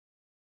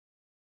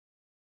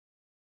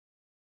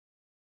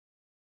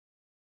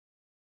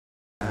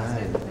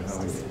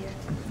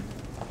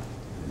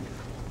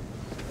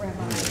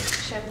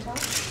Share the talk?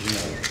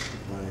 Yeah,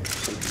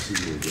 good to see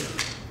you again.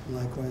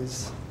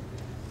 Likewise.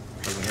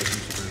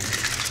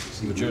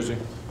 New Jersey.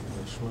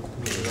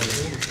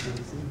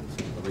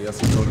 Elizabeth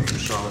Scripps from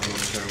Charlotte,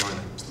 North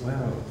Carolina.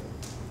 Wow.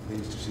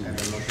 Pleased to see you. And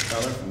a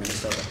Rockefeller from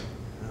Minnesota.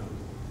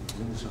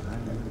 Minnesota,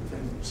 I've never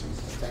been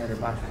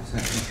Standard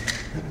Boston.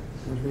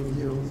 We bring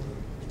you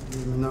the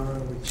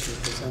Menorah, which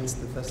represents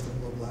the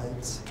Festival of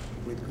Lights,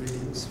 with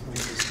greetings from the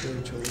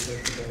spiritual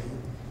leader today,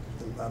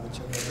 the Lubavitch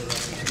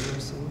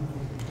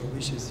who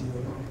wishes you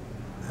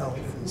health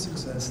and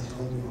success in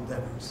all your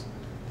endeavors.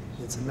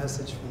 It's a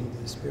message from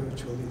the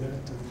spiritual leader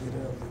to the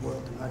leader of the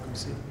world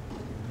democracy,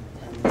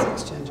 and it's an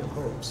exchange of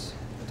hopes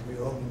that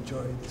we all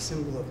enjoy the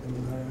symbol of the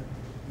Menorah,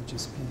 which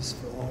is peace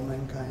for all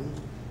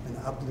mankind and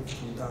uplift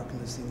from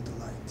darkness into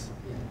light.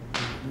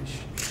 We wish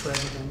the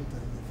President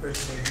and the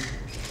First Lady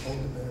all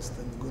the best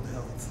and good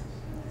health.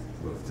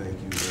 Well,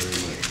 thank you very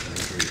much. I'm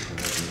very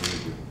proud and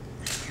honored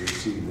to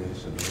receive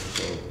this, and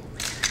also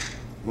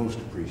most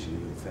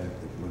appreciative of the fact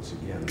that once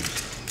again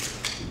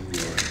you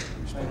are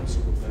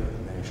responsible for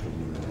the national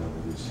mental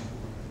of this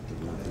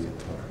Lafayette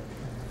Park.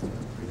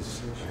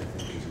 This, I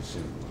think, is a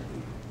symbol of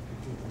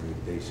the very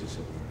basis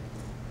of our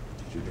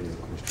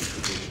Judeo-Christian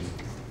tradition.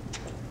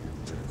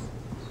 And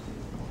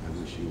I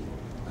wish you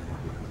a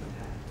happy holiday.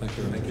 Thank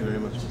you. Thank you very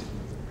much.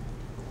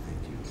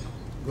 Thank you.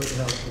 Good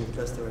health and the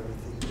best of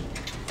everything.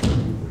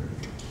 Thank you very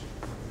much.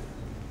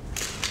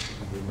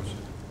 Thank you very much.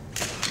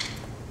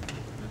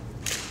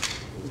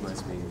 It was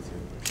nice meeting with you.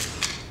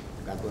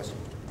 God bless you.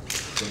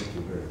 Thank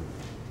you very much.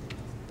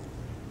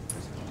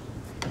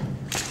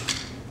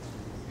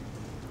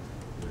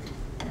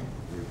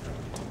 Very proud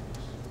of you.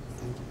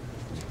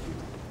 Thank you.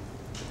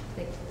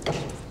 Thank you.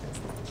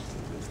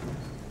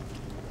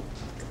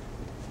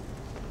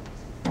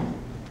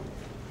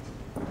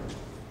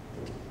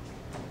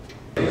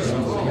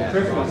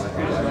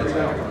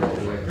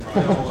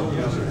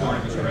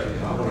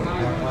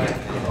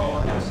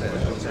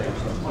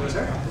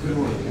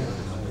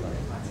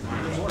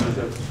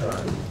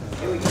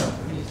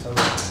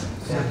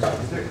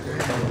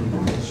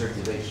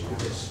 Circulation of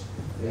this.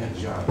 Yeah,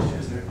 jobs,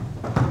 is there?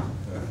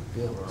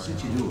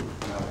 Since you do.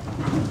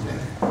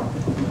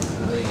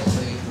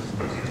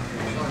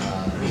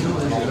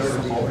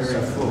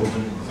 Very full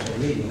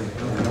meeting.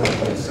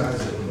 The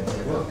size of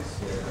the book.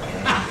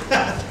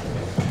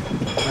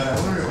 But I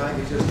wonder if I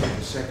could just take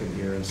a second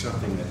here on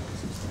something that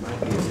might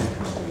be of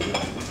interest to you.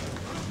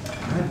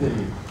 I've been,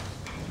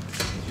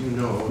 as you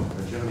know,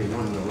 Johnny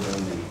one note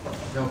on the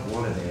help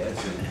wanted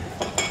ads, and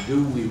do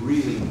we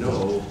really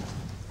know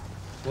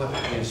what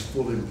is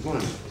full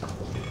employment?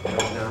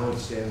 Right now it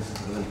stands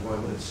at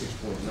unemployment at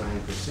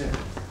 6.9%.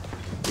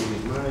 It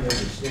is my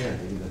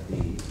understanding that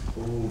the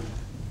old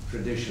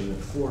tradition that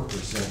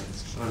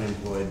 4%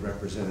 unemployed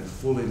represented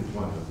full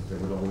employment, that there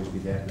would always be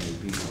that many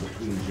people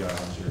between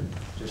jobs or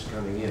just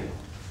coming in.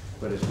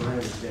 But it's my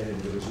understanding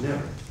there was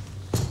never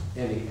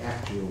any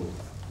actual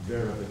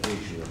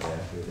verification of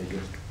that, or they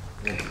just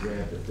had to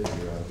grab the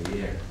figure out of the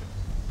air.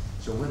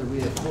 So whether we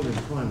have full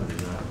employment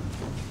or not,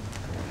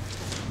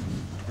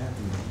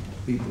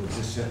 people have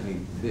just sent me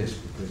this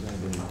because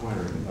I've been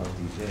inquiring about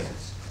these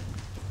ads.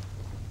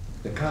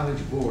 The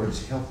College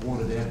Board's Help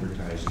Wanted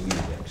Advertising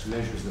Index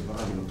measures the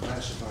volume of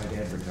classified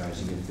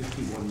advertising in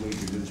 51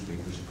 major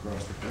newspapers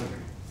across the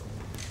country.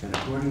 And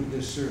according to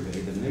this survey,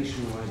 the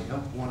nationwide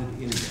Help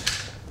Wanted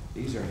Index,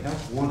 these are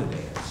Help Wanted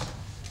ads,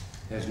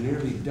 has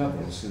nearly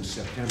doubled since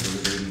September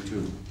of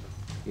 '82.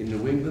 In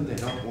New England, the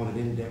Help Wanted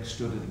Index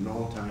stood at an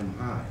all-time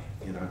high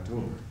in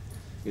October.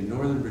 In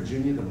Northern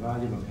Virginia, the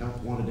volume of Help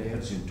Wanted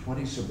ads in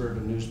 20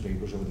 suburban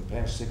newspapers over the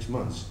past 6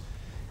 months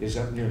is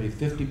up nearly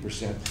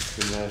 50%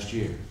 from last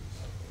year.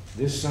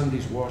 This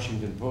Sunday's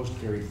Washington Post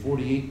carried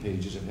 48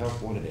 pages of Help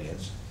Wanted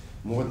ads,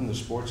 more than the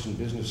sports and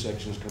business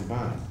sections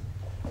combined.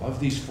 Of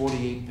these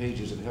 48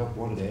 pages of Help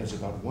Wanted ads,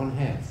 about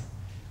one-half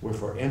were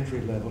for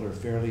entry-level or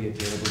fairly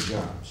attainable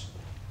jobs.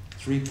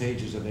 3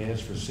 pages of ads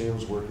for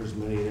sales workers,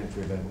 many at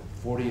entry level,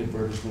 40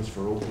 advertisements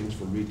for openings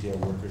for retail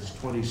workers,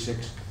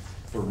 26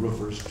 for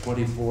roofers,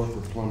 24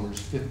 for plumbers,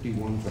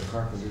 51 for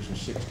carpenters, and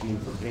 16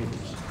 for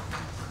painters.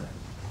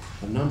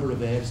 A number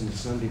of ads in the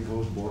Sunday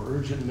Post bore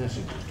urgent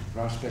messages to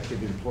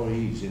prospective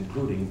employees,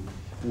 including,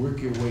 work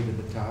your way to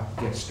the top,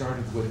 get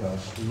started with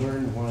us,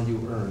 learn while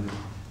you earn,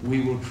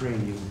 we will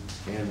train you,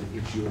 and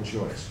it's your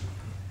choice.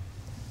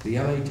 The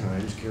LA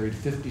Times carried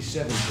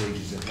 57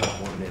 pages of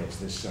Help Wanted ads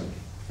this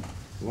Sunday.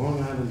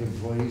 Long Island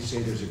employees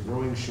say there's a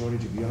growing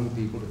shortage of young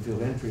people to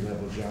fill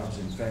entry-level jobs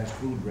in fast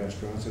food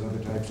restaurants and other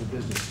types of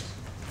businesses.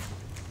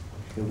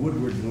 The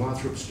Woodward and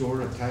Lothrop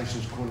store at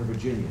Tyson's Corner,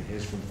 Virginia,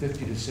 has from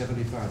 50 to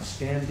 75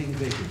 standing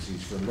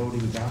vacancies for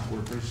loading dock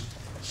workers,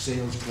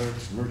 sales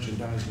clerks,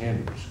 merchandise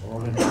handlers,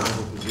 all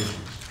entry-level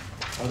positions.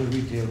 Other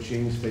retail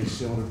chains face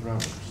similar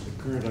problems.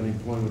 The current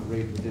unemployment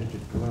rate in the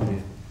District of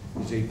Columbia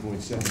is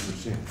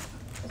 8.7%.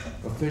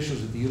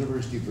 Officials at the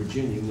University of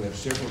Virginia, who have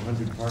several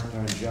hundred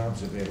part-time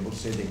jobs available,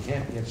 say they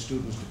can't get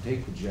students to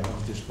take the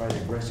jobs despite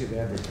aggressive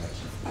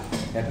advertising.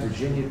 At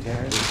Virginia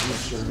Tech, the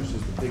food service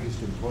is the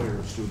biggest employer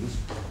of students.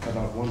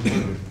 About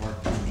 100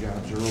 part-time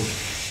jobs are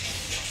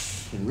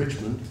open. In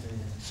Richmond,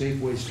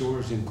 Safeway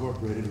Stores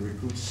Incorporated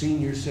recruits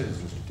senior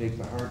citizens to take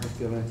the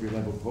hard-to-fill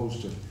entry-level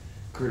posts of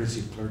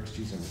courtesy clerks.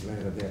 Geez, I'm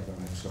glad of that. I'll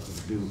have something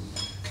to do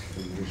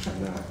years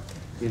from now.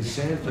 In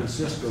San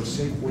Francisco,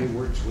 Safeway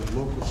works with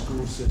local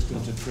school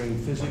systems to train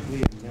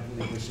physically and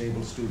mentally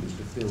disabled students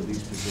to fill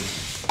these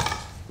positions.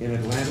 In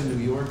Atlanta,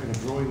 New York, and a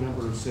growing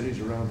number of cities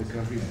around the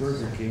country,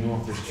 Burger King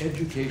offers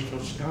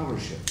educational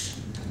scholarships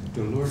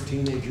to lure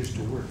teenagers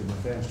to work in the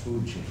fast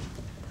food chain.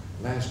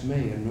 Last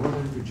May, a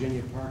Northern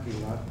Virginia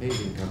parking lot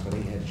paving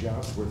company had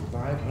jobs worth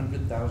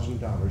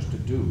 $500,000 to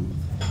do,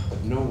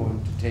 but no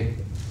one to take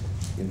them.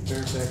 In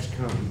Fairfax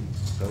County,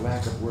 the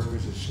lack of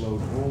workers has slowed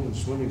home and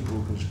swimming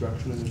pool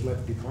construction and has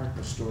left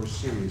department stores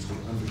seriously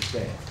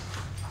understaffed.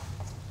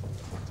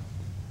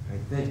 I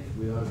think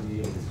we ought to be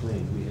able to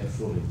claim we have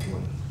full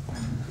employment.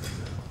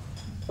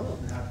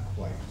 Not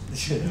quite.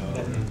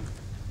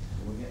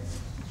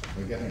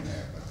 We're getting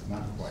there, but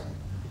not quite.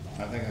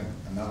 I think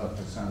another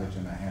percentage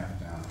and a half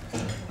down.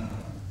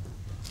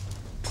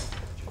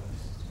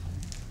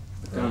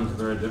 It becomes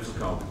very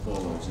difficult to pull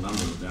those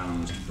numbers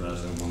down, Mr.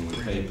 President, when we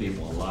pay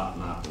people a lot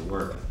not to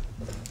work.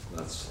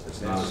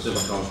 It's not as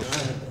difficult.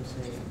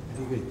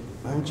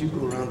 Why don't you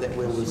go around that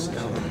way with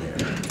Stella there?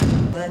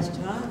 Last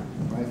time.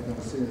 Wife's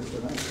gonna see us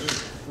tonight, too.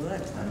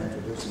 Good. I'm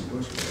introducing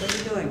Bush. What are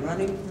you doing,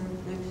 running for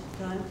next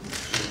time?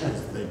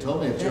 They told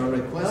me it's your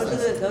request.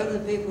 Those are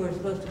the people who are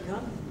supposed to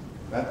come.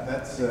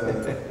 That's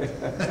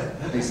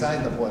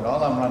beside the point.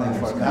 All I'm running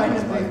for now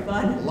is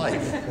my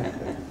life.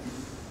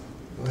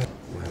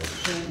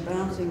 Came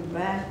bouncing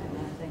back, and I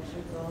think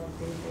shook all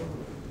the people who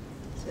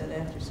said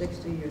after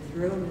 60 you're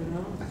through, you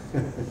know.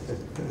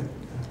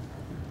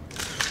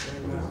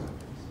 Very well.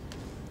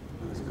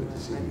 It's good to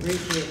see I you.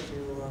 appreciate you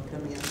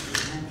coming up to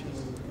New Hampshire.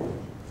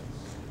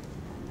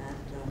 And that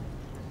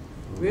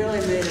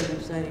really made an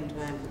exciting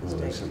time for the Well,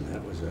 station. listen,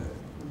 that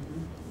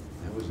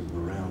was a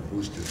morale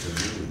booster for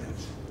me.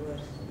 That's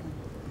Good.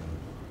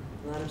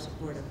 A lot of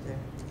support up there.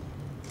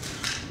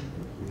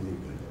 really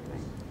good.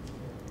 Right.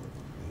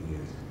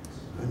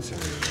 I'm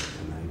sorry about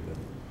tonight, but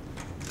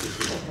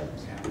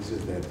this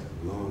is that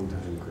long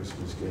time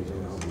Christmas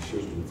schedule. I'll be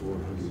shaking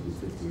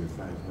 450 or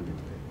 500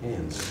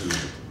 hands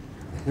tonight.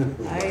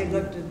 I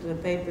looked at the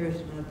papers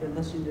and I've been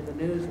listening to the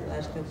news the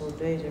last couple of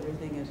days.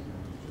 Everything has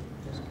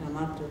come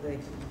up to the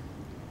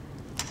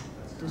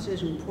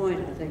decision point,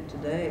 I think,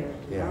 today or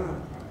tomorrow.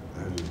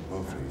 Yeah, I'm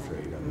awfully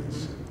afraid on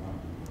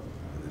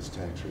this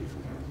tax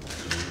refund.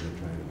 We're going to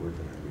try to work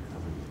on our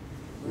recovery.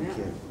 Well,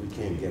 We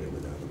can't get it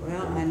without the.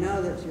 Well, I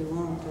know that you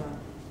won't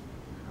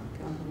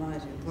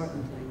compromise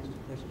important things to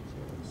push it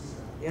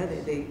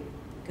through. The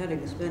cutting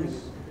the spending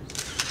is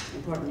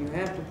important. You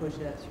have to push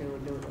that through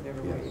and do it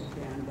whatever way you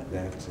can. But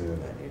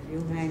if you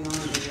hang on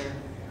to your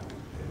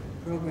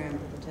program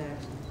for the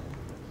taxes,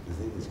 The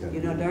thing that's got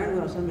you know darn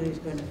well somebody's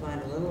going to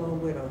find a little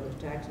old widow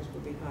whose taxes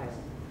will be higher.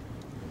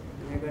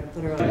 And they're going to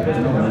put her on.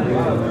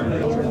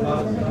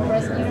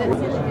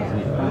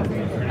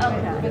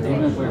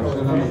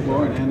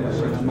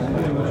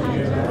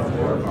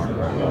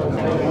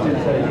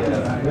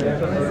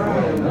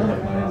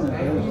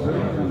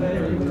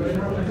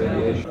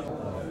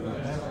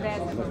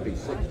 It must be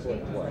 6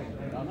 foot wide.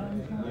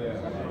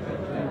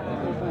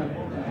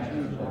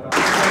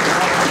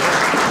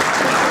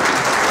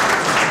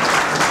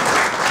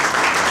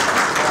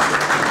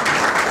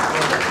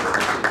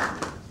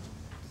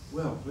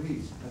 Well,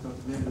 please, I thought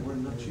maybe there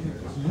weren't enough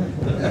chairs.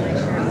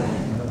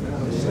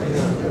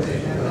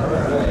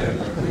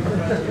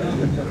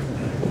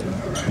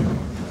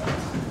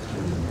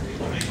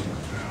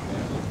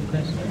 I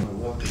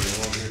welcome you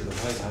all here to the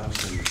White House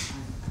and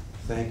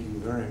thank you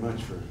very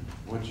much for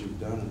what you've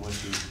done and what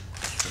you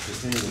are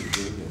continuing to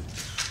do to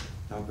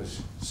help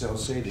us sell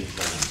savings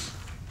bonds.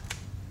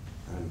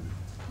 I'm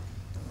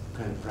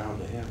kind of proud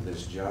to have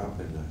this job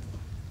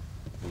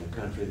in a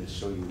country that's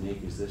so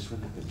unique as this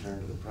one that can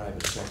turn to the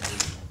private sector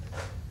and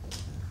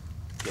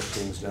get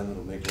things done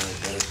that'll make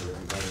life better for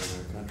everybody in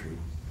our country.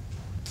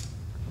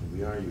 And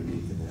we are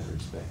unique in that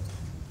respect.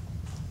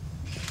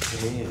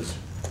 Today, as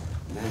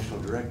National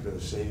Director of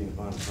the Savings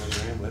Bond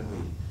Program, let me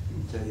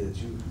tell you that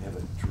you have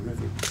a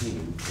terrific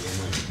team for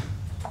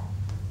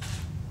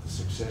the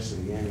success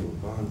of the annual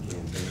bond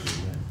campaign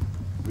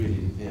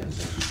really depends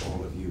on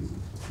all of you.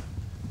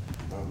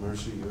 Bob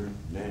Mercer, your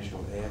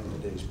national ad in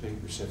today's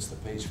paper sets the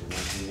pace for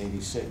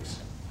 1986.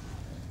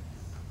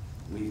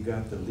 We've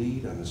got the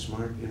lead on a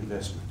smart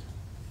investment.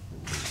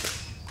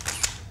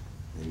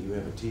 And you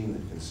have a team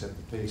that can set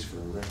the pace for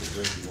a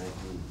record-breaking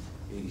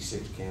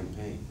 1986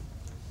 campaign.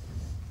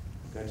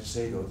 I've got to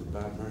say, though, that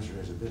Bob Mercer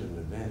has a bit of an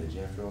advantage.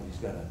 After all, he's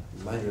got a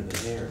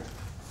lighter-than-air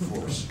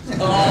force.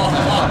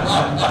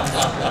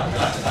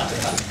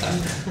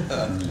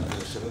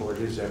 To support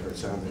his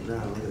efforts on the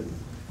ground. And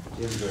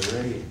Jim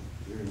Gray,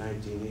 Your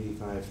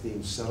 1985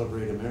 theme,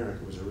 Celebrate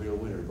America, was a real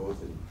winner, both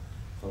in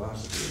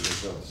philosophy and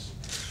results.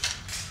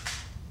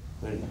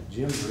 When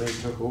Jim Ray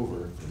took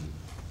over from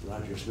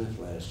Roger Smith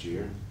last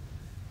year,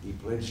 he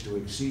pledged to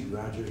exceed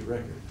Roger's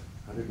record,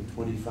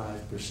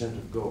 125%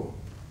 of goal.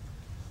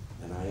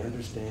 And I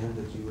understand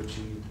that you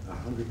achieved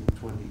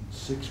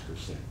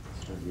 126%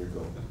 of your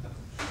goal.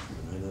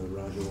 And I know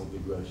Roger won't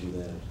begrudge you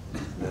that,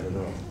 not at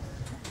all.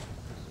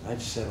 I'd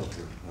settle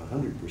for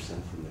 100%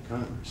 from the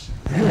Congress.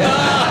 And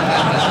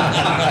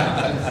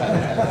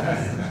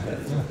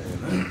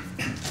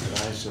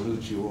I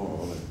salute you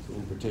all, and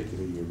in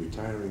particular your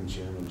retiring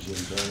chairman,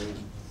 Jim Barry,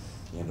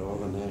 and all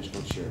the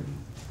national chairmen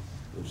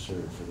who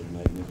served for their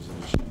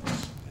magnificent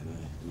achievements. And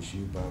I wish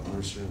you, Bob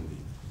Mercer, and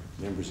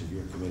the members of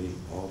your committee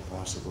all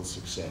possible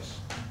success.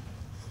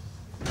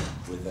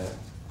 With that,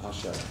 I'll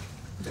shut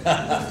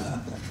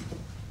up.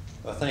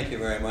 Well, thank you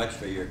very much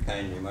for your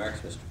kind remarks,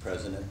 Mr.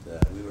 President.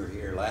 We were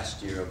here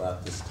last year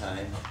about this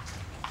time,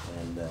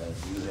 and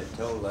you had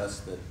told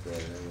us that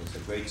there was a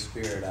great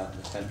spirit out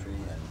in the country,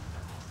 and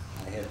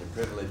I had the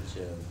privilege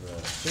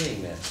of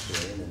seeing that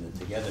spirit and the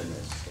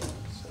togetherness.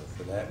 So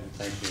for that, we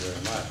thank you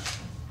very much.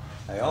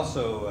 I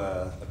also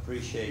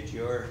appreciate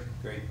your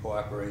great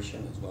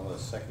cooperation, as well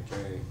as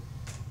Secretary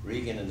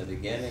Reagan in the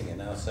beginning, and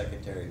now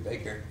Secretary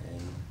Baker,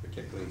 and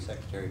particularly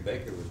Secretary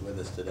Baker was with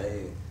us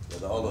today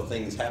with all the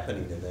things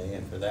happening today,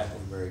 and for that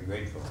we're very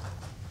grateful.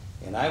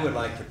 And I would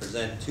like to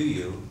present to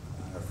you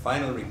our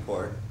final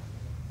report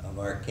of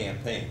our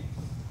campaign.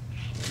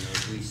 And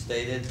as we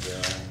stated,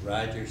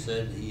 Roger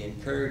said he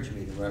encouraged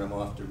me to run him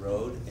off the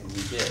road, and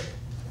we did.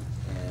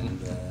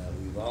 And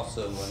we've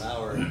also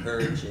now are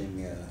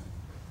encouraging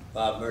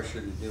Bob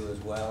Mercer to do as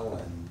well,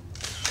 and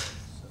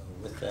so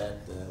with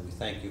that, we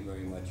thank you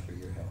very much for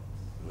your help.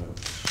 Well,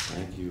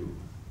 thank you.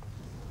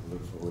 I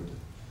look forward to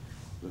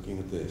looking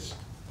at this.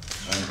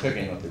 I'm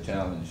picking up the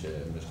challenge,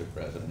 Mr.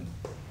 President,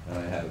 and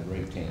I have a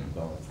great team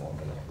going for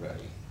me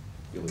already.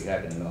 You'll be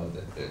happy to know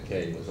that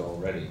Kay was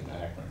already in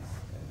Akron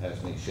and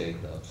has me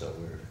shaped up, so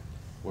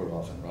we're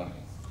off and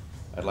running.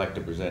 I'd like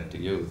to present to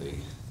you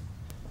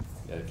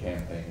the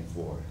campaign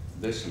for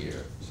this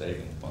year,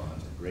 savings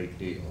bonds, a great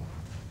deal.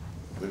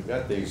 We've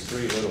got these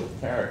three little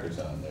characters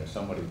on there.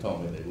 Somebody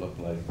told me they look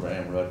like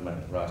Graham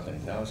Rudman and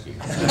Rostenkowski.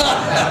 I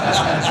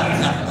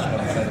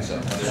don't think so.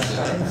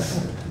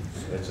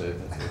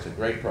 It's a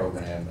great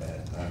program,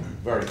 and I'm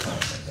very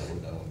confident that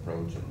we're going to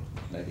approach and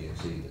maybe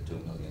exceed the 2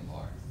 million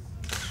mark.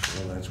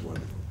 Well, that's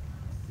wonderful.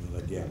 Well,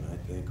 again, I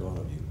thank all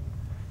of you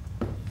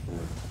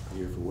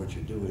here for what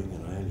you're doing,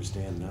 and I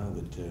understand now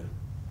that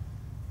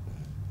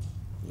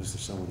unless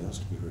there's someone else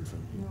to be heard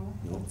from here.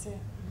 No, that's it.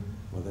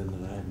 Well, then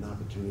I have an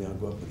opportunity. I'll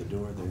go up to the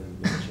door there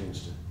and get a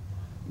chance to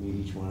meet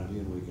each one of you,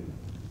 and we can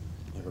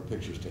have our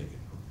pictures taken.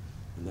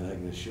 And then I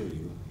can assure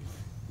you,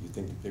 if you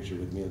think the picture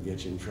with me will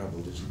get you in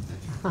trouble, just